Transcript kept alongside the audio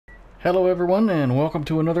Hello everyone and welcome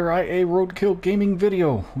to another IA Roadkill gaming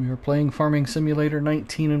video. We are playing Farming Simulator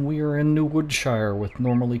 19 and we are in New Woodshire with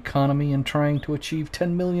normal economy and trying to achieve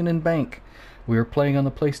 10 million in bank. We are playing on the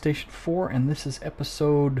PlayStation 4 and this is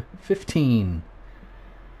episode 15.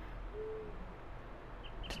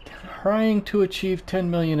 Trying to achieve 10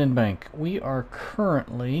 million in bank. We are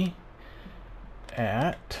currently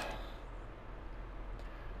at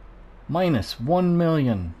minus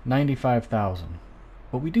 1,095,000.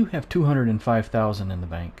 But we do have 205,000 in the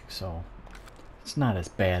bank, so it's not as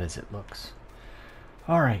bad as it looks.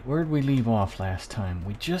 Alright, where'd we leave off last time?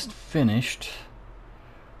 We just finished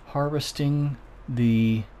harvesting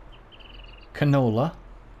the canola.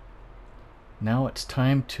 Now it's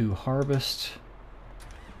time to harvest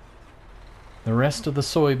the rest of the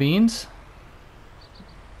soybeans.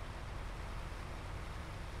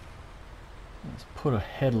 Let's put a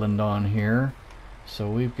headland on here. So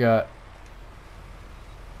we've got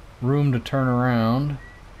room to turn around,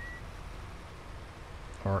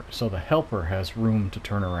 or so the helper has room to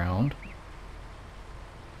turn around.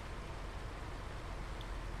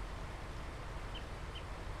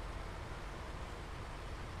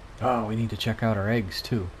 Oh, we need to check out our eggs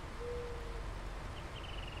too.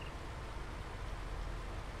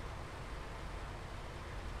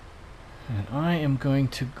 And I am going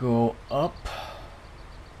to go up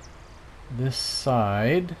this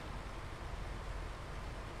side.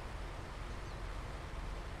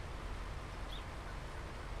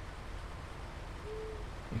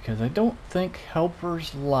 Because I don't think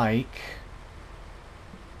helpers like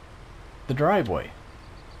the driveway.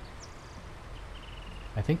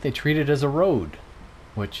 I think they treat it as a road,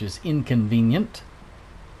 which is inconvenient.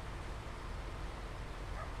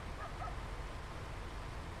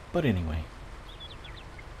 But anyway.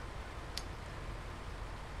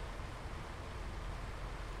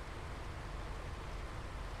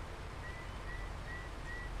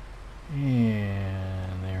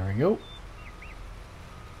 And there we go.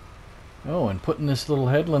 Oh, and putting this little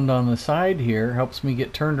headland on the side here helps me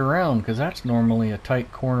get turned around, because that's normally a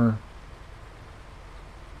tight corner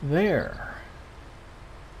there.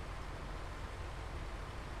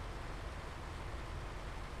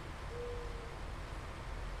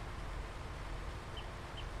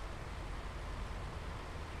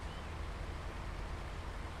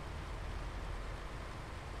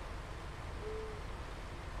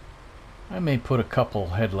 I may put a couple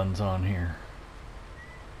headlands on here.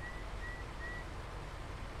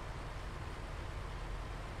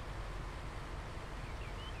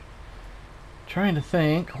 Trying to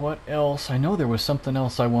think what else. I know there was something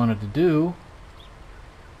else I wanted to do.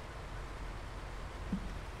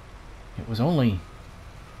 It was only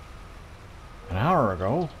an hour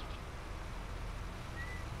ago.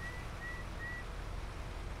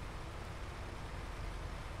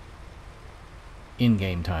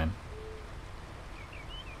 In-game time.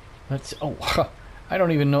 Let's. Oh, I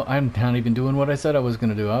don't even know. I'm not even doing what I said I was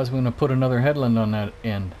going to do. I was going to put another headland on that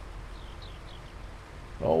end.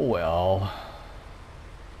 Oh well.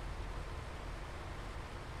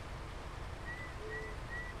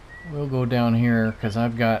 We'll go down here because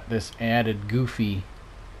I've got this added goofy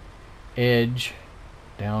edge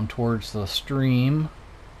down towards the stream.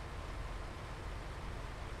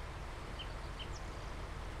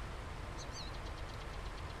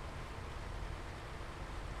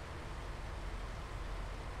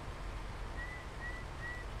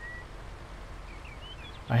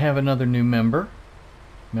 I have another new member.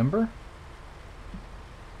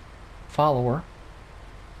 Follower.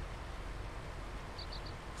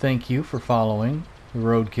 Thank you for following the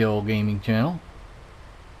Roadkill Gaming channel.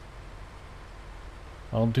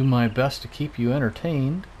 I'll do my best to keep you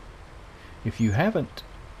entertained. If you haven't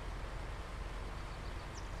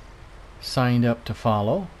signed up to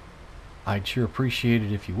follow, I'd sure appreciate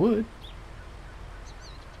it if you would.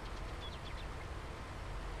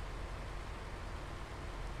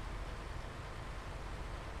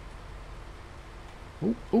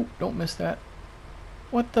 Oh, don't miss that.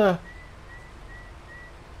 What the?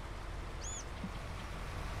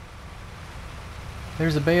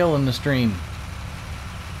 There's a bale in the stream.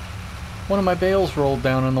 One of my bales rolled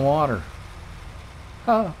down in the water.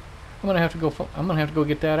 I'm gonna have to go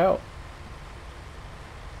get that out.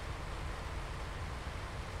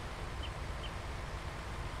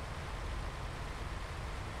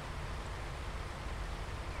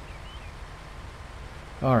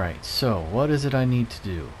 Alright, so what is it I need to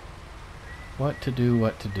do? What to do?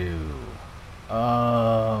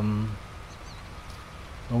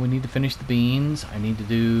 Well, we need to finish the beans. I need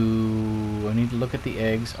to look at the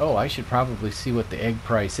eggs. Oh, I should probably see what the egg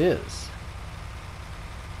price is.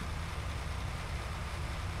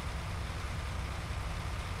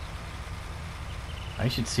 I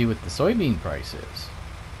should see what the soybean price is.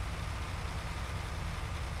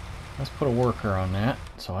 Let's put a worker on that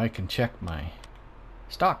so I can check my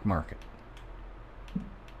stock market.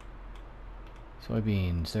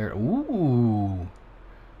 Soybeans there. Ooh.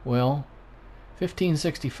 Well,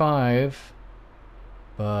 1565,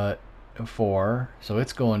 but 4, so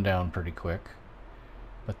it's going down pretty quick.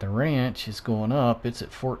 But the ranch is going up. It's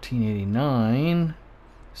at 1489.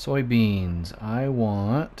 Soybeans, I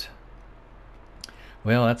want...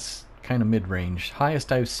 Well, that's kind of mid-range.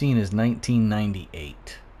 Highest I've seen is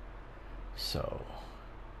 1998. So,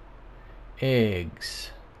 eggs,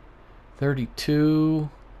 32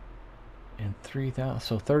 and 3,000.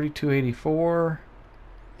 So 3284.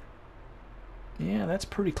 Yeah, that's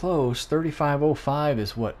pretty close. 3505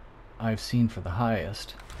 is what I've seen for the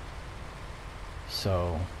highest.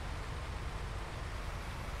 So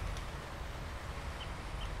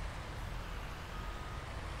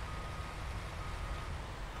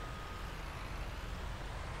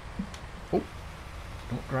oh,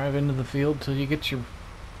 don't drive into the field till you get your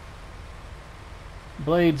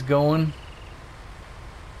blades going.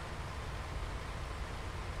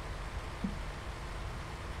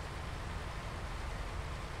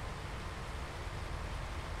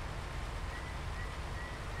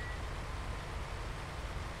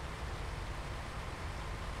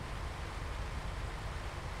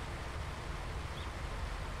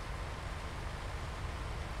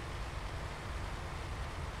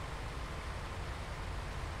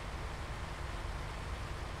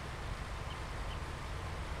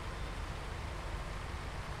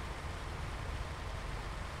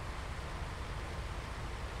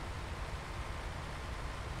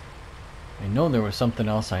 I know there was something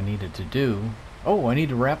else I needed to do. Oh, I need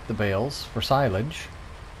to wrap the bales for silage.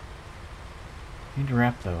 Need to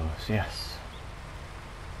wrap those, yes.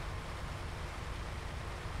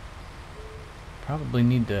 Probably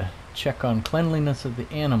need to check on cleanliness of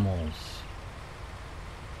the animals.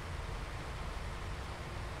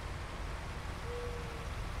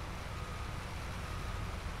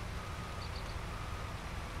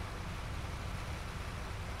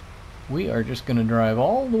 We are just going to drive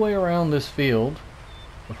all the way around this field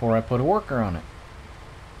before I put a worker on it.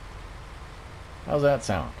 How's that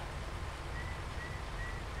sound?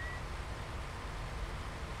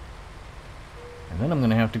 And then I'm going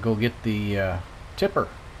to have to go get the tipper.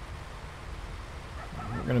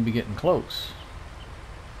 We're going to be getting close.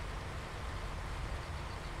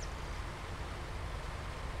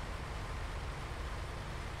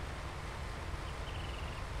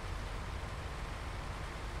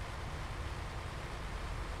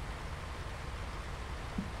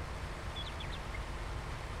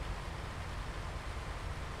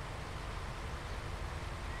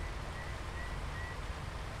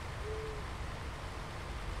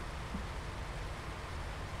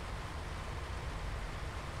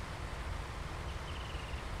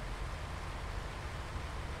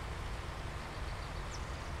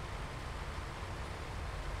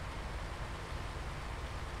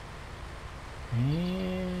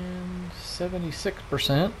 And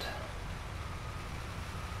 76%.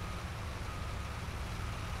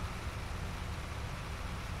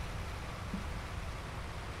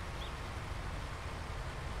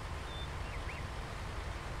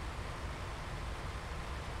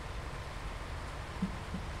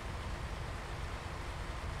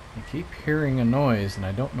 I keep hearing a noise and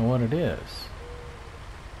I don't know what it is.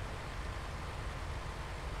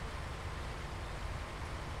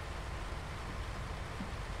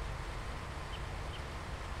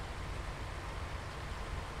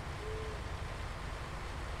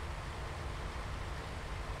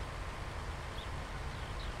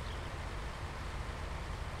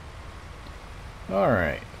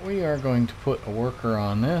 Alright, we are going to put a worker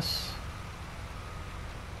on this,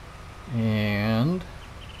 and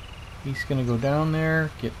he's going to go down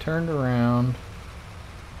there, get turned around,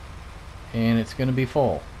 and it's going to be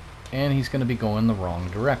full, and he's going to be going the wrong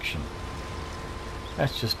direction.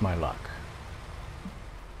 That's just my luck.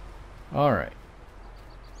 Alright.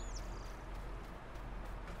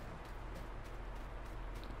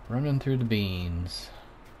 Running through the beans.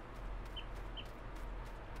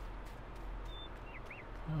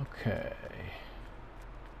 Okay,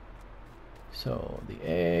 so the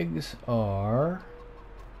eggs are,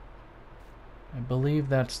 I believe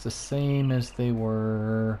that's the same as they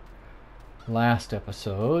were last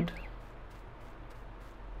episode.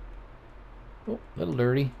 Oh, a little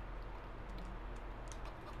dirty.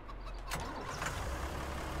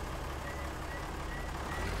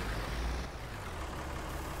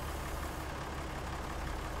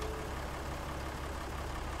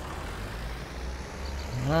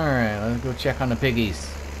 Alright, let's go check on the piggies.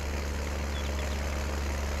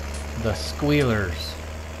 The squealers.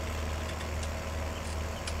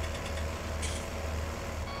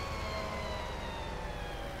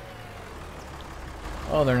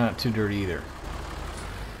 Oh, they're not too dirty either.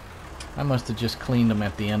 I must have just cleaned them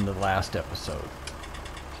at the end of the last episode.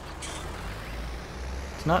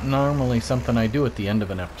 It's not normally something I do at the end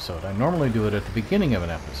of an episode. I normally do it at the beginning of an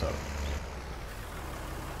episode.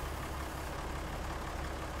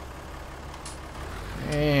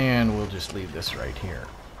 And we'll just leave this right here.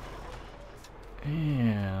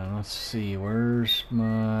 And let's see, where's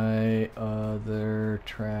my other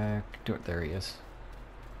tractor? There he is.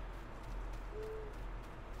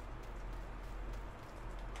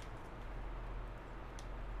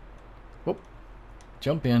 Whoop.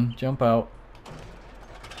 Jump in, jump out.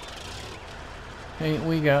 Ain't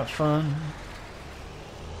we got fun?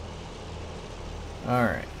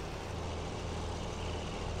 Alright.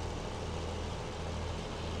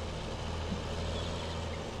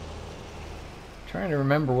 Trying to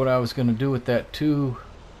remember what I was going to do with that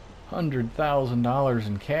 $200,000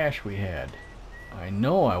 in cash we had. I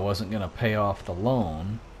know I wasn't going to pay off the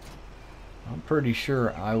loan. I'm pretty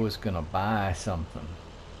sure I was going to buy something.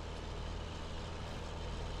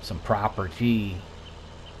 Some property.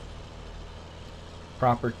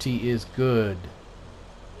 Property is good.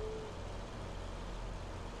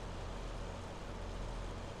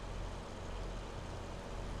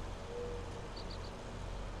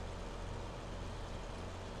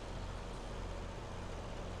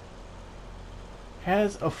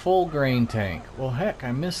 Has a full grain tank. Well, heck,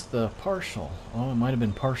 I missed the partial. Oh, it might have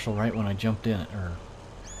been partial right when I jumped in it, or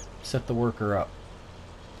set the worker up.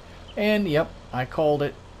 And, yep, I called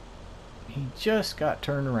it. He just got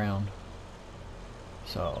turned around.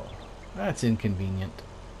 So, that's inconvenient.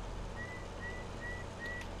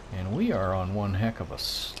 And we are on one heck of a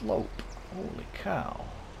slope. Holy cow.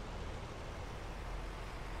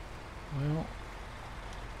 Well,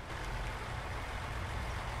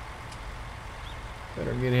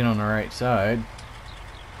 better get in on the right side.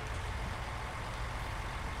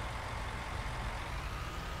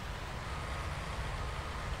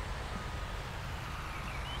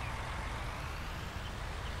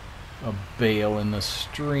 A bale in the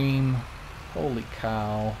stream. Holy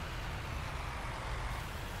cow.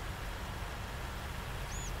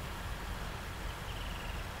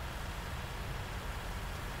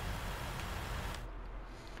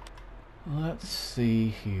 Let's see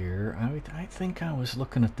here. I think I was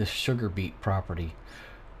looking at this sugar beet property.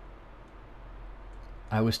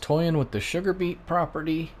 I was toying with the sugar beet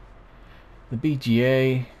property, the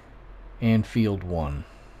BGA, and Field 1.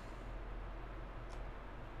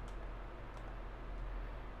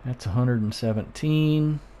 That's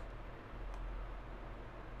 117.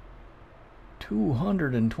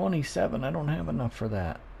 227. I don't have enough for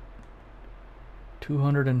that.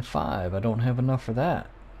 205. I don't have enough for that.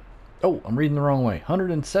 Oh, I'm reading the wrong way.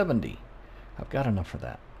 170. I've got enough for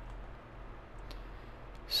that.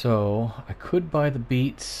 So, I could buy the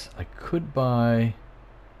beets. I could buy...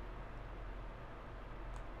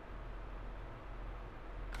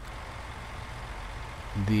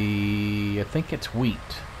 I think it's wheat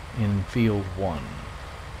in Field 1.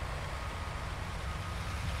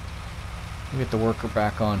 We'll get the worker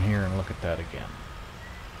back on here and look at that again.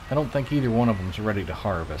 I don't think either one of them's ready to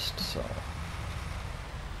harvest, so...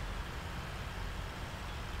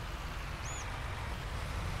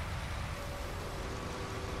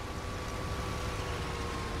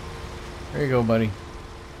 There you go, buddy.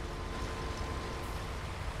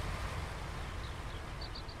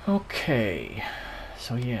 Okay.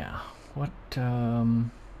 So yeah, what,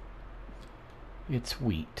 it's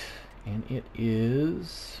wheat, and it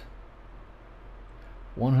is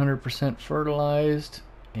 100% fertilized,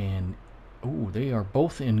 and, oh, they are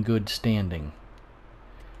both in good standing.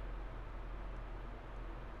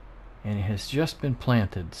 And it has just been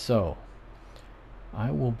planted, so I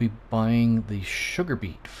will be buying the sugar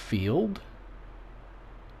beet field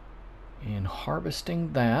and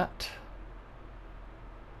harvesting that.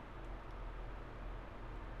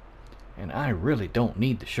 And I really don't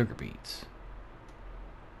need the sugar beets.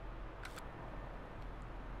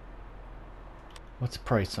 What's the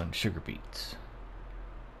price on sugar beets?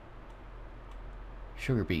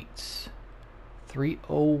 Sugar beets.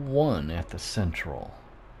 $3.01 at the Central.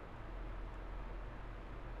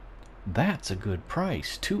 That's a good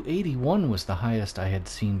price. $2.81 was the highest I had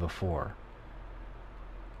seen before.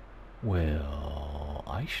 Well,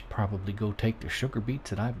 I should probably go take the sugar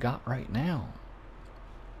beets that I've got right now.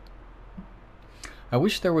 I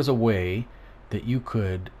wish there was a way that you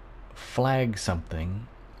could flag something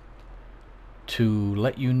to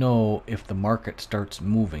let you know if the market starts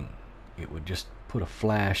moving. It would just put a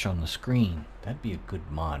flash on the screen. That'd be a good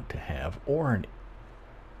mod to have, or an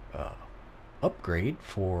upgrade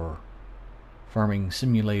for Farming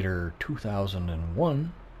Simulator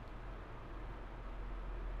 2001.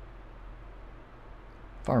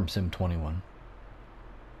 Farm Sim 21.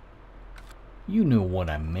 You knew what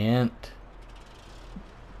I meant.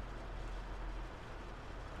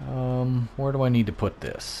 Where do I need to put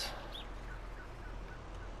this?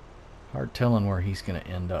 Hard telling where he's going to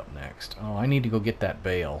end up next. Oh, I need to go get that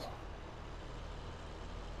bale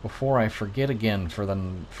before I forget again for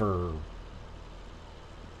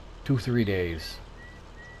 2-3 days.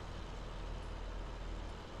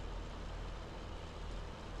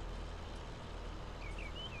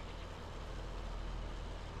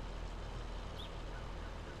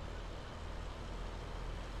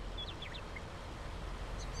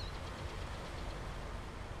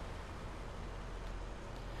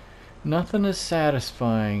 Nothing as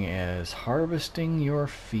satisfying as harvesting your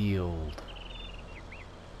field.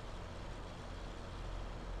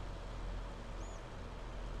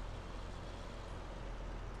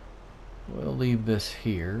 We'll leave this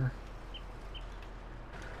here.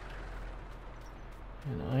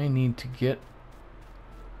 And I need to get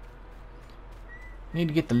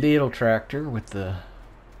the little tractor with the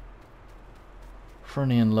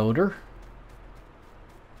front end loader.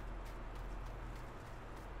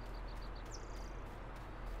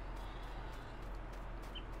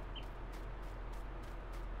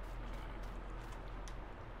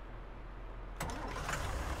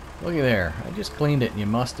 Looky there, I just cleaned it and you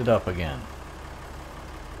mussed it up again.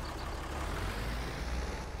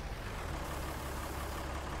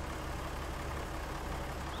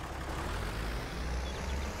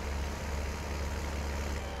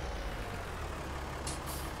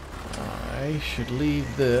 I should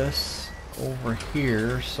leave this over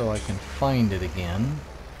here so I can find it again.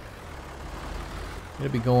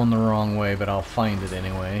 It'll be going the wrong way, but I'll find it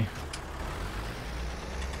anyway.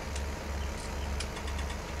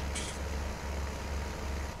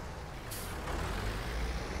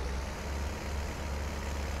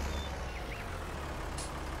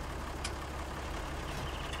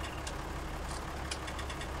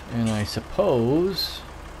 And I suppose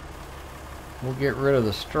we'll get rid of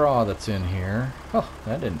the straw that's in here. Oh,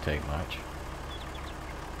 that didn't take much.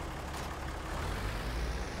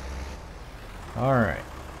 Alright,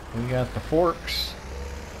 we got the forks.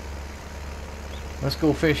 Let's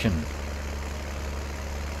go fishing.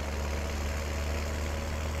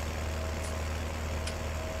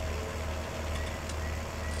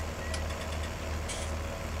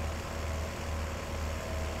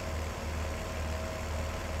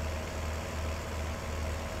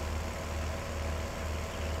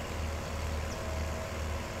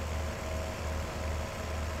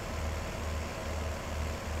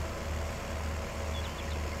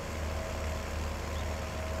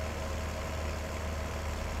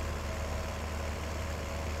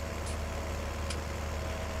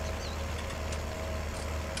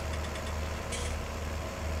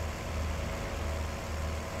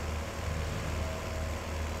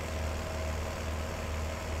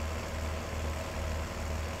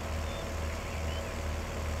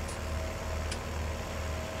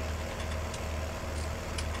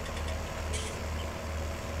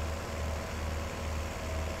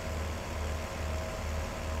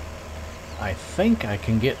 I think I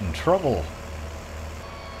can get in trouble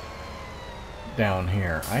down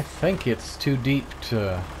here. I think it's too deep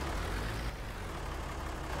to...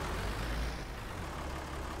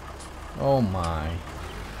 Oh my.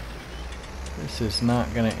 This is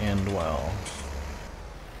not going to end well.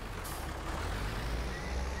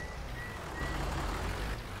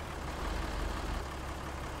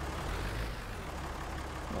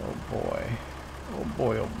 Oh boy. Oh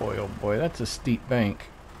boy, oh boy, oh boy. That's a steep bank.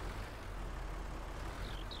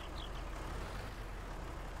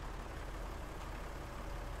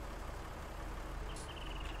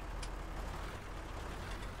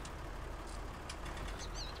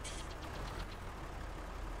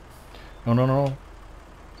 No, no, no.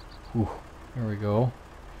 Whew, there we go.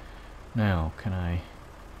 Now, can I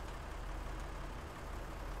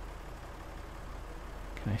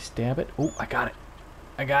stab it? Oh, I got it.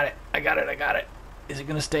 I got it. I got it. I got it. Is it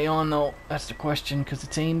going to stay on, though? That's the question, because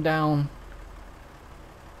it's aimed down.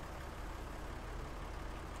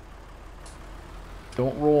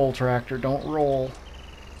 Don't roll, tractor. Don't roll.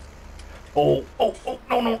 Oh, oh, oh,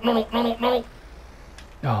 no, no, no, no, no, no, no.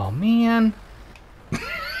 Oh, man.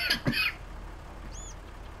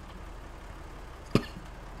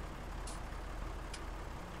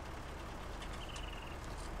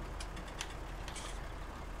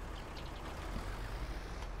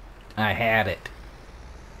 I had it.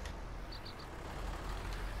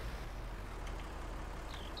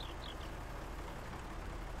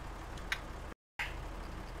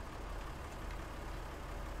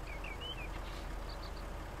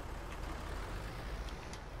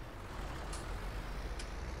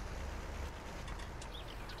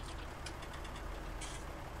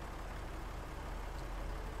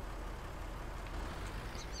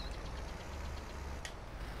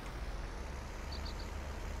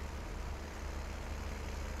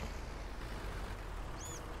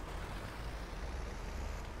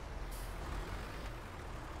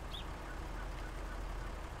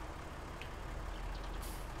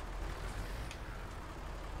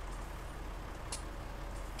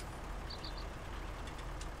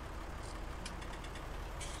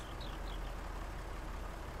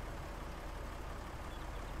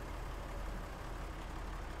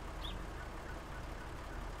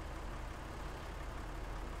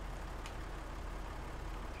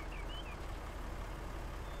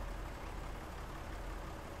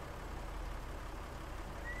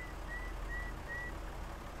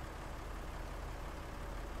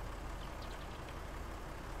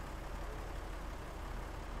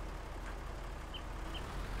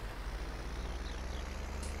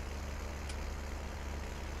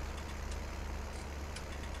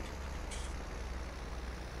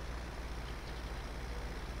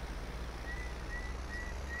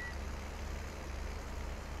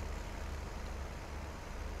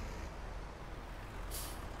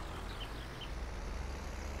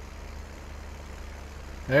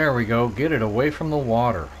 There we go. Get it away from the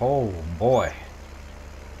water. Oh boy.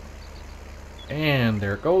 And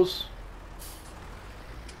there it goes.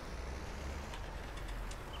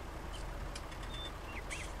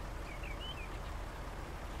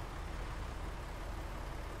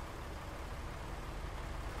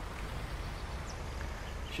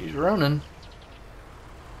 She's running.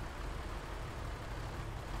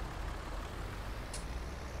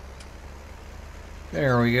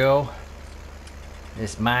 There we go.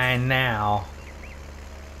 It's mine now.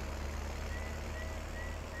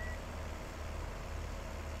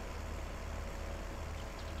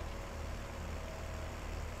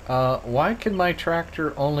 Why can my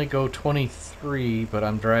tractor only go 23, but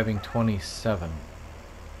I'm driving 27?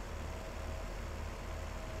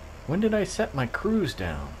 When did I set my cruise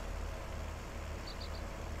down?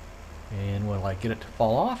 And will I get it to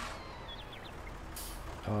fall off?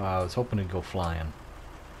 Oh, I was hoping it'd go flying.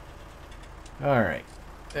 Alright,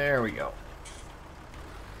 there we go.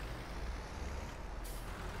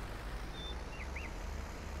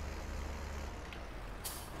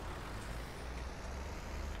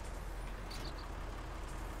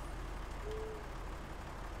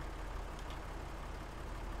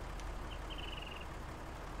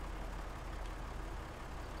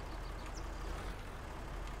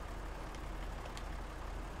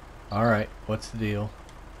 Alright, what's the deal?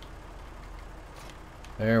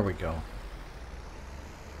 There we go.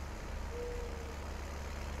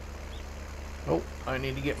 Oh, I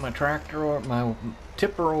need to get my tractor or my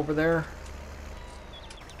tipper over there.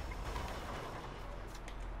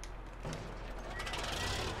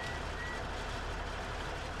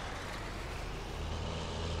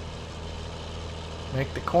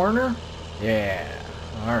 Make the corner? Yeah,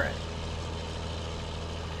 alright.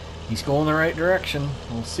 He's going the right direction.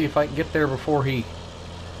 We'll see if I can get there before he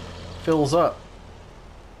fills up.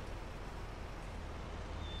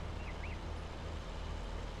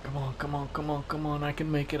 Come on, come on, come on, come on. I can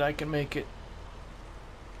make it, I can make it.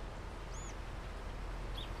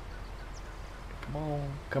 Come on,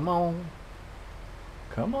 come on.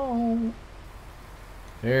 Come on.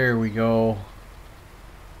 There we go.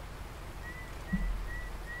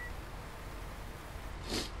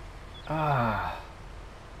 Ah.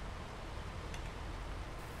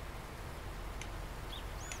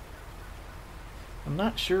 I'm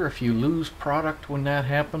not sure if you lose product when that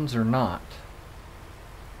happens or not.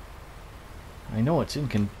 I know it's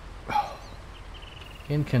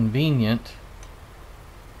inconvenient.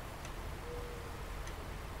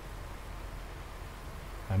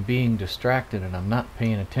 I'm being distracted and I'm not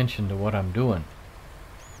paying attention to what I'm doing.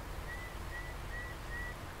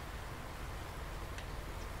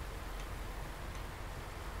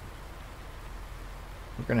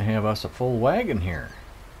 We're going to have us a full wagon here.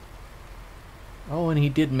 Oh, and he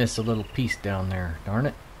did miss a little piece down there, darn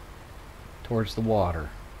it, towards the water.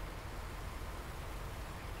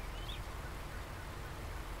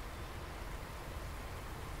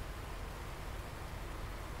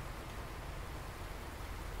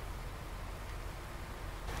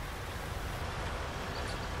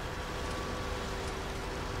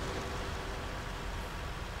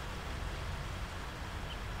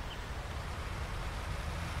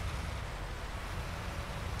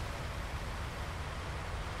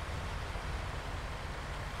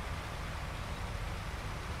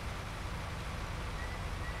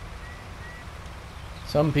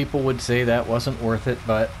 Some people would say that wasn't worth it,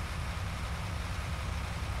 but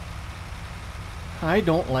I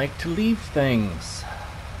don't like to leave things.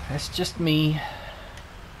 That's just me.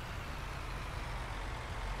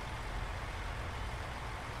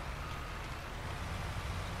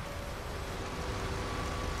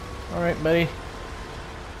 All right, buddy.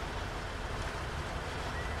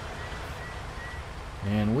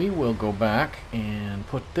 And we will go back and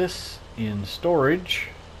put this in storage.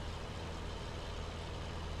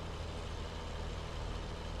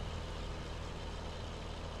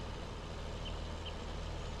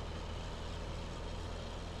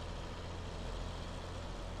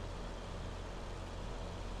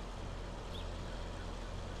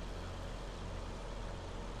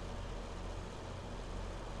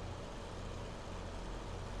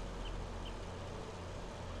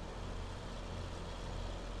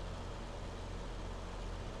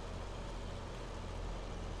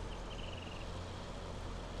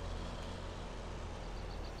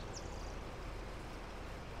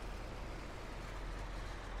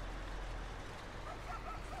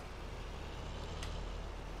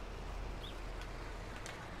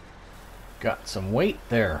 Got some weight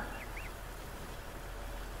there.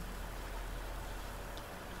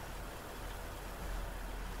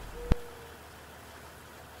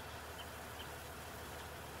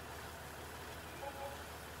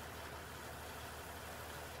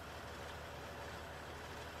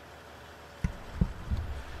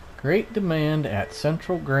 Great demand at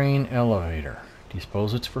Central Grain Elevator. Do you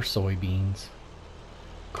suppose it's for soybeans?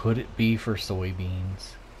 Could it be for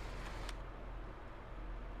soybeans?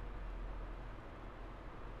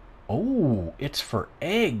 Oh, it's for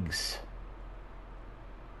eggs.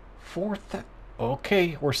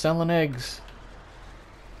 Okay, we're selling eggs.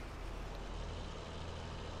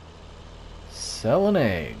 Selling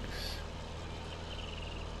eggs.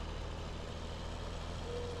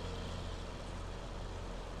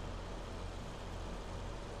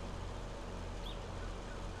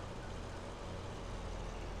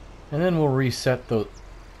 And then we'll reset the...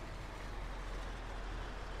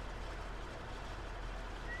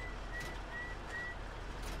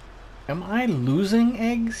 Am I losing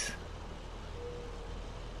eggs?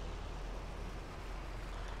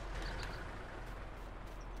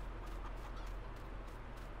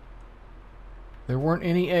 There weren't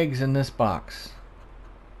any eggs in this box.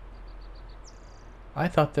 I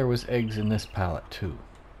thought there was eggs in this pallet too.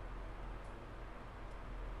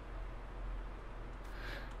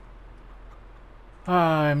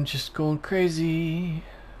 I'm just going crazy.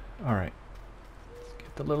 Alright. Let's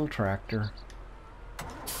get the little tractor.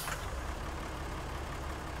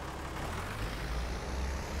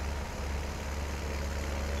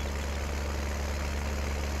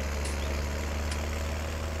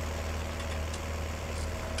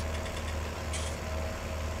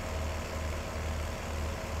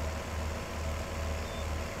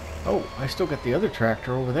 Oh, I still got the other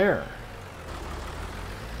tractor over there.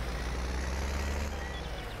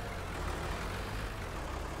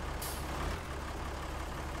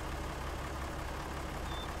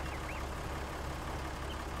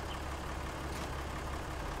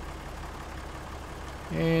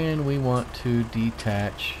 And we want to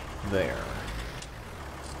detach there.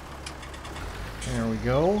 There we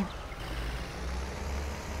go.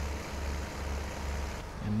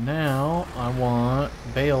 And now I want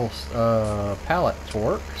Bale's pallet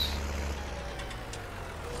forks.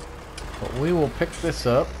 But we will pick this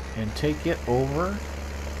up and take it over,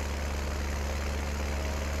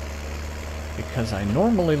 because I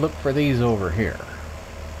normally look for these over here.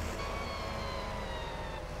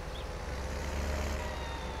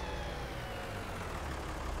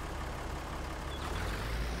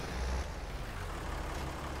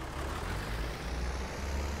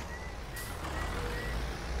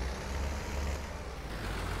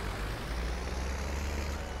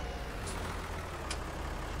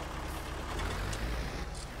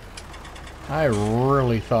 I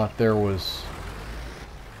really thought there was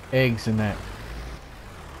eggs in that.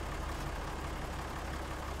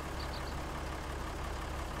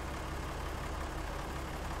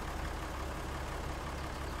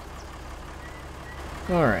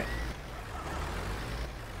 All right.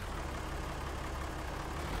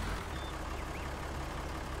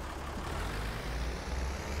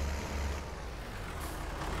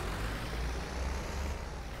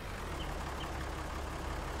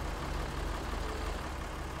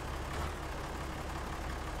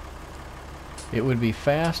 It would be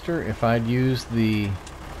faster if I'd use the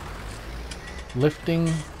lifting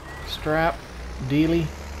strap dealy,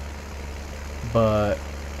 but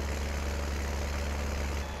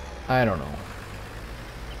I don't know.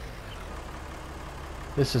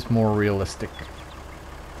 This is more realistic.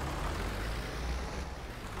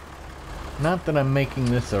 Not that I'm making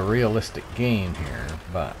this a realistic game here,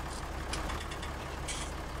 but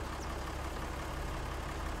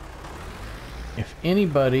if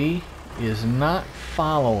anybody is not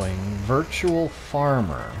following Virtual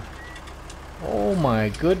Farmer, oh my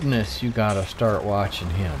goodness, you gotta start watching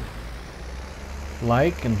him.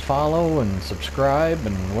 Like and follow and subscribe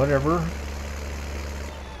and whatever.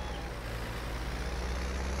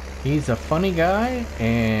 He's a funny guy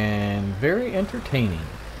and very entertaining.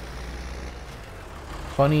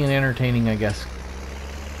 Funny and entertaining, I guess,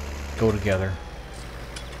 go together.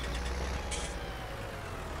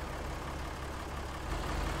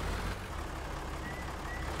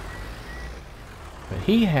 But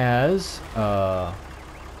he has, I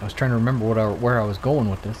was trying to remember where I was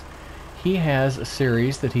going with this. He has a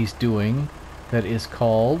series that he's doing that is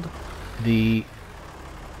called the...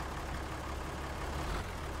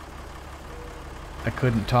 I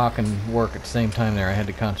couldn't talk and work at the same time there. I had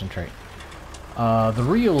to concentrate. The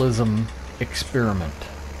Realism Experiment.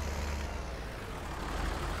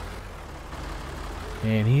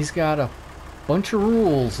 And he's got a bunch of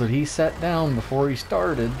rules that he set down before he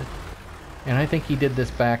started. And I think he did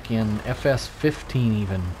this back in FS19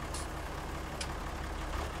 even.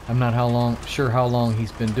 I'm not sure how long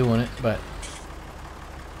he's been doing it, but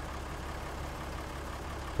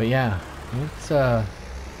yeah, it's a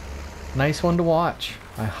nice one to watch.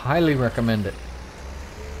 I highly recommend it.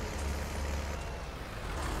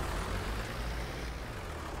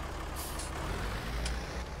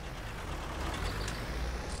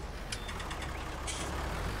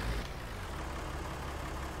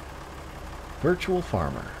 Virtual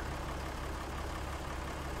Farmer.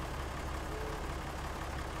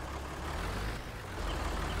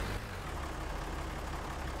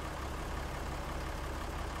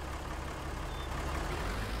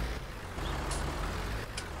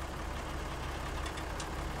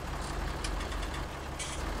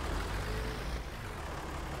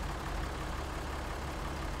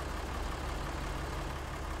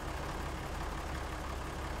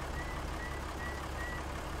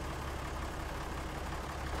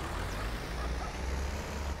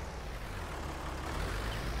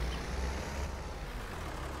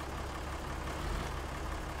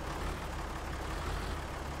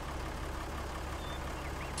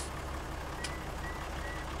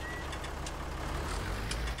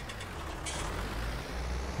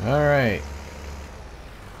 All right.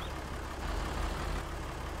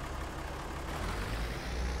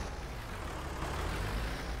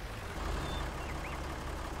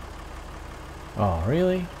 Oh,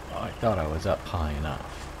 really? Oh, I thought I was up high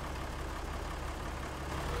enough.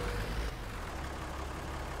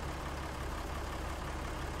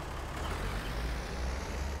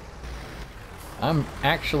 I'm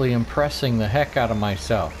actually impressing the heck out of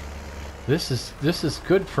myself. This is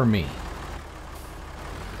good for me.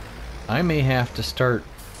 I may have to start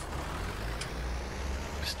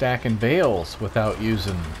stacking bales without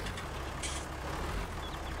using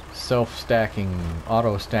self-stacking,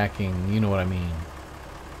 auto-stacking, you know what I mean.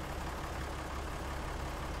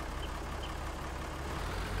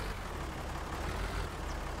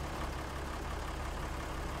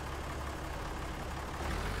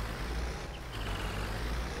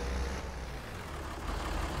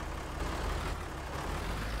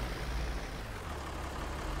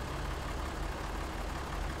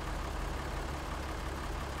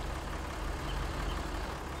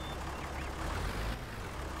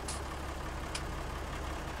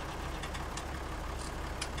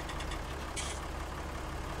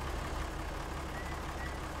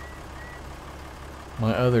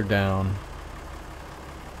 My other down.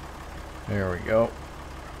 There we go.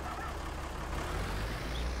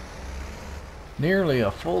 Nearly a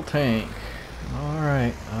full tank.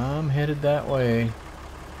 Alright, I'm headed that way.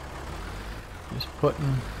 Just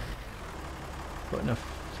putting a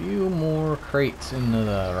few more crates into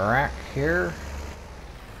the rack here.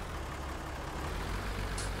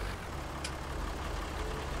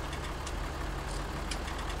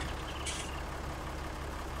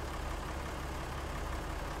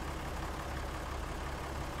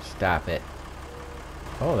 Stop it.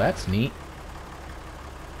 Oh, that's neat.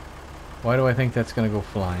 Why do I think that's gonna go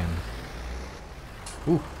flying?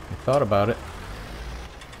 Ooh, I thought about it.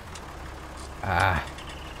 Ah.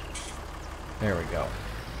 There we go.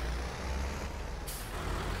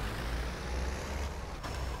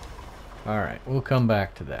 Alright, we'll come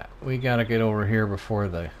back to that. We gotta get over here before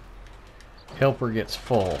the helper gets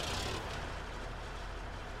full.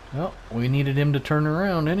 Well, we needed him to turn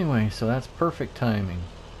around anyway, so that's perfect timing.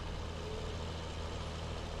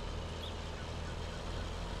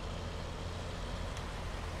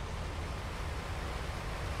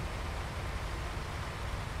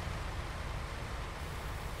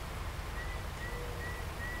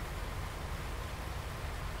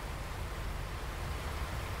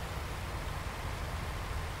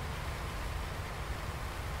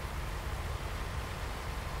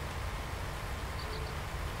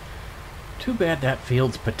 Too bad that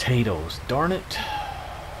field's potatoes. Darn it.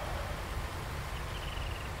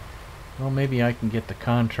 Well, maybe I can get the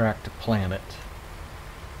contract to plant it.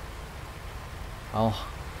 I'll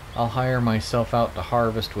hire myself out to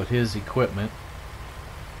harvest with his equipment.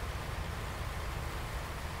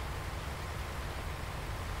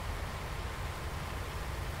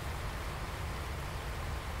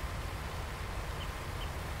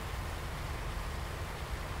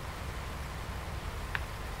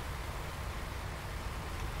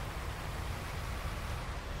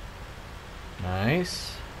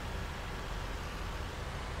 Nice.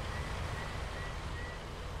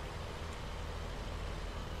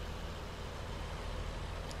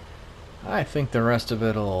 I think the rest of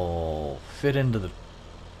it'll fit into the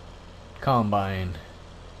combine.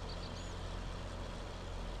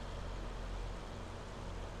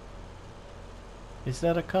 Is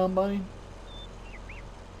that a combine?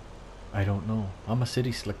 I don't know. I'm a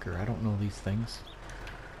city slicker. I don't know these things.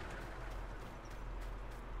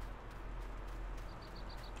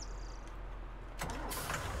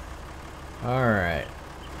 Alright.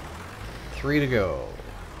 3 to go.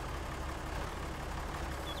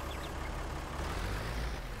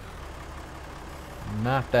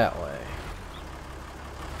 Not that way.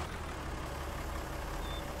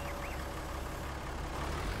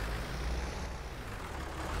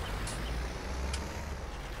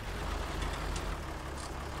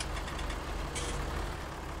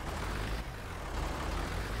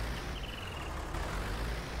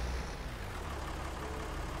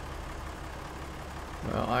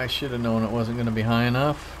 Well, I should have known it wasn't going to be high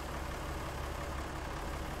enough.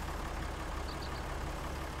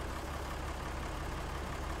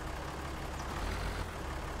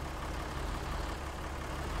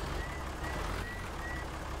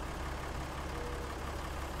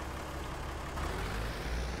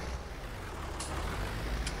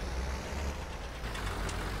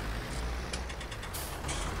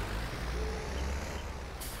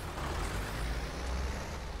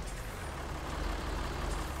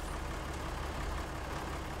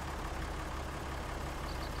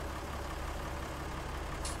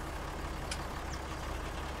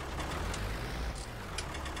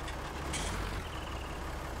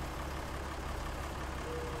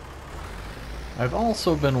 I've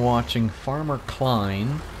also been watching Farmer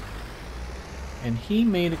Klein, and he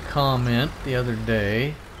made a comment the other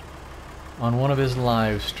day on one of his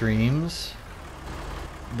live streams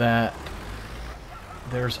that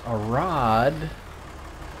there's a rod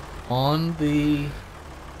on the...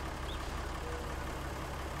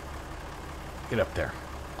 Get up there.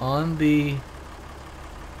 On the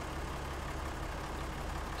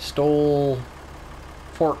stole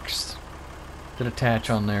forks that attach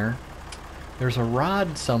on there. There's a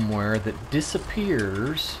rod somewhere that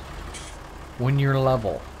disappears when you're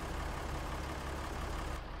level.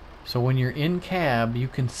 So when you're in cab, you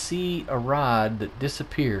can see a rod that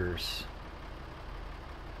disappears.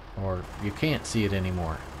 Or you can't see it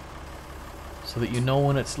anymore. So that you know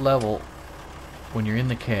when it's level when you're in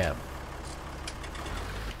the cab.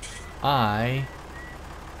 I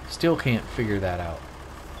still can't figure that out.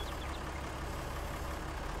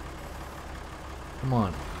 Come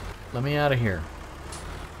on. Let me out of here.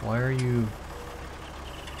 Why are you...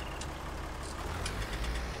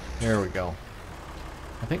 There we go.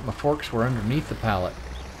 I think my forks were underneath the pallet,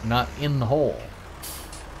 not in the hole.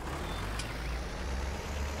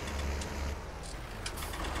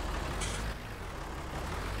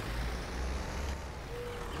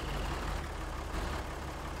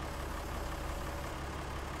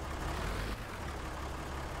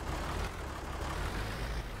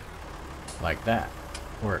 Like that.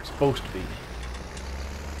 Where it's supposed to be.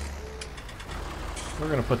 We're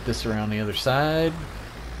going to put this around the other side.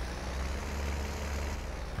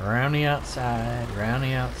 Around the outside, around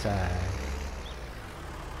the outside.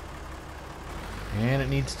 And it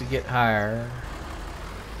needs to get higher.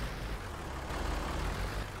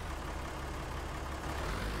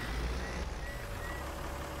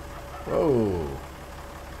 Whoa.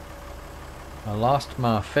 I lost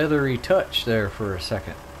my feathery touch there for a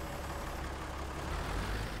second.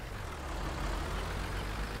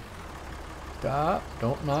 Stop.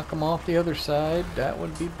 Don't knock them off the other side. That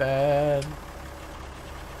would be bad.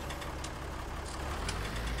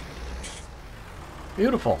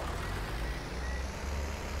 Beautiful.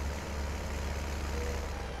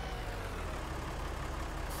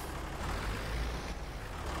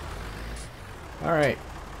 Alright.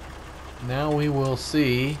 Now we will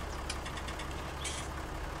see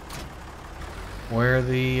where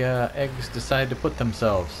the eggs decide to put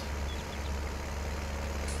themselves.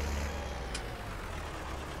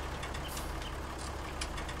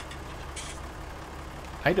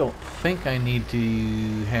 I don't think I need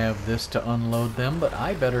to have this to unload them, but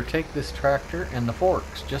I better take this tractor and the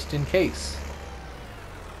forks just in case.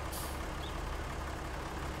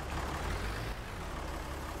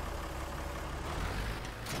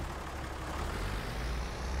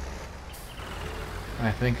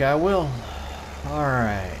 I think I will.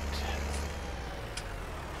 Alright.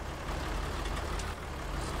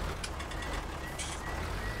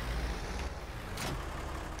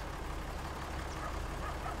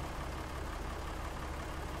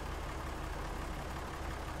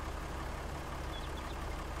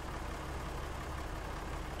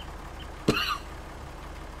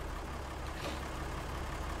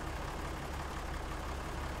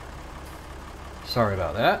 Sorry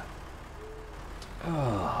about that.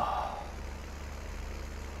 Oh.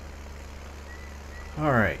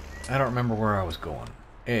 Alright, I don't remember where I was going.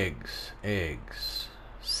 Eggs.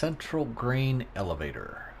 Central grain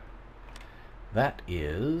elevator. That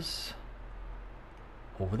is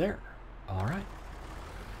over there. Alright.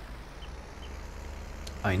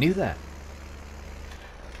 I knew that.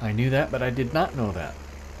 I knew that, but I did not know that.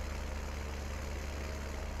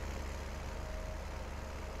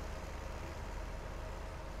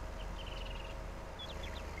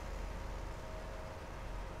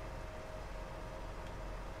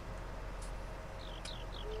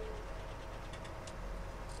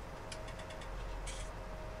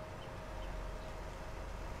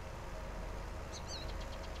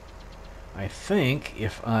 I think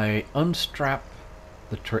if I unstrap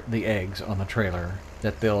the eggs on the trailer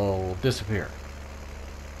that they'll disappear.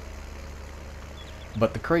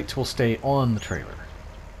 But the crates will stay on the trailer.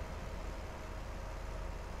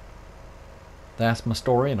 That's my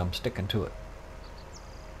story and I'm sticking to it.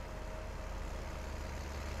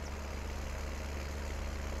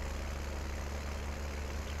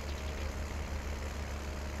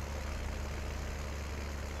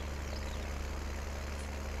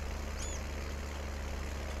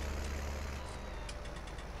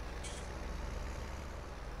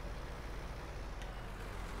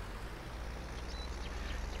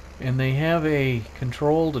 And they have a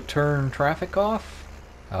control to turn traffic off.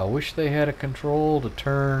 I wish they had a control to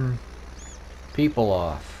turn people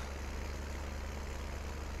off.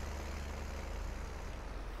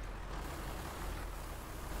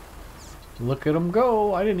 Look at them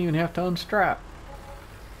go. I didn't even have to unstrap.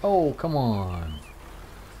 Oh, come on.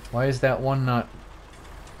 Why is that one not...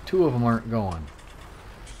 Two of them aren't going.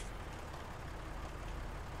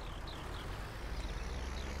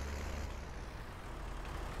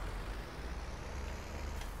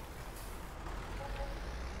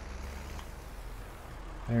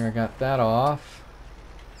 There, I got that off.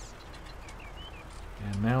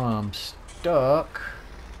 And now I'm stuck.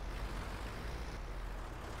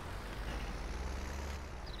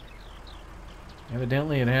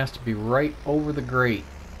 Evidently it has to be right over the grate.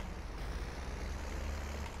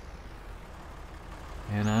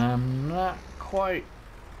 And I'm not quite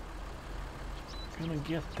gonna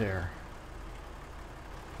get there.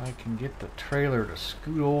 If I can get the trailer to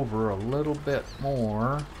scoot over a little bit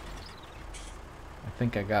more. I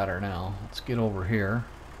think I got her now. Let's get over here.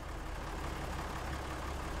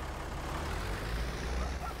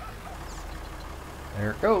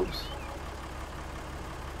 There it goes.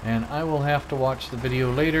 And I will have to watch the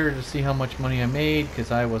video later to see how much money I made,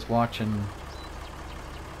 because I was watching...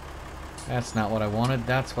 That's not what I wanted.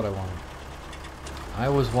 That's what I wanted. I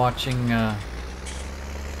was watching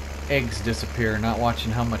eggs disappear, not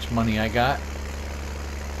watching how much money I got.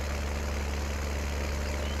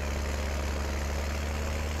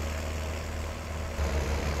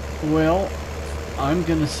 Well, I'm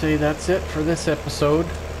gonna say that's it for this episode.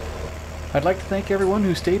 I'd like to thank everyone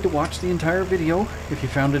who stayed to watch the entire video. If you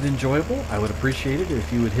found it enjoyable, I would appreciate it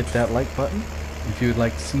if you would hit that like button. If you would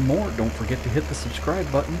like to see more, don't forget to hit the subscribe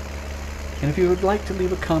button. And if you would like to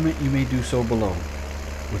leave a comment, you may do so below.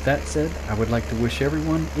 With that said, I would like to wish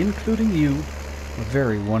everyone, including you, a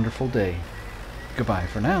very wonderful day. Goodbye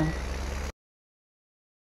for now.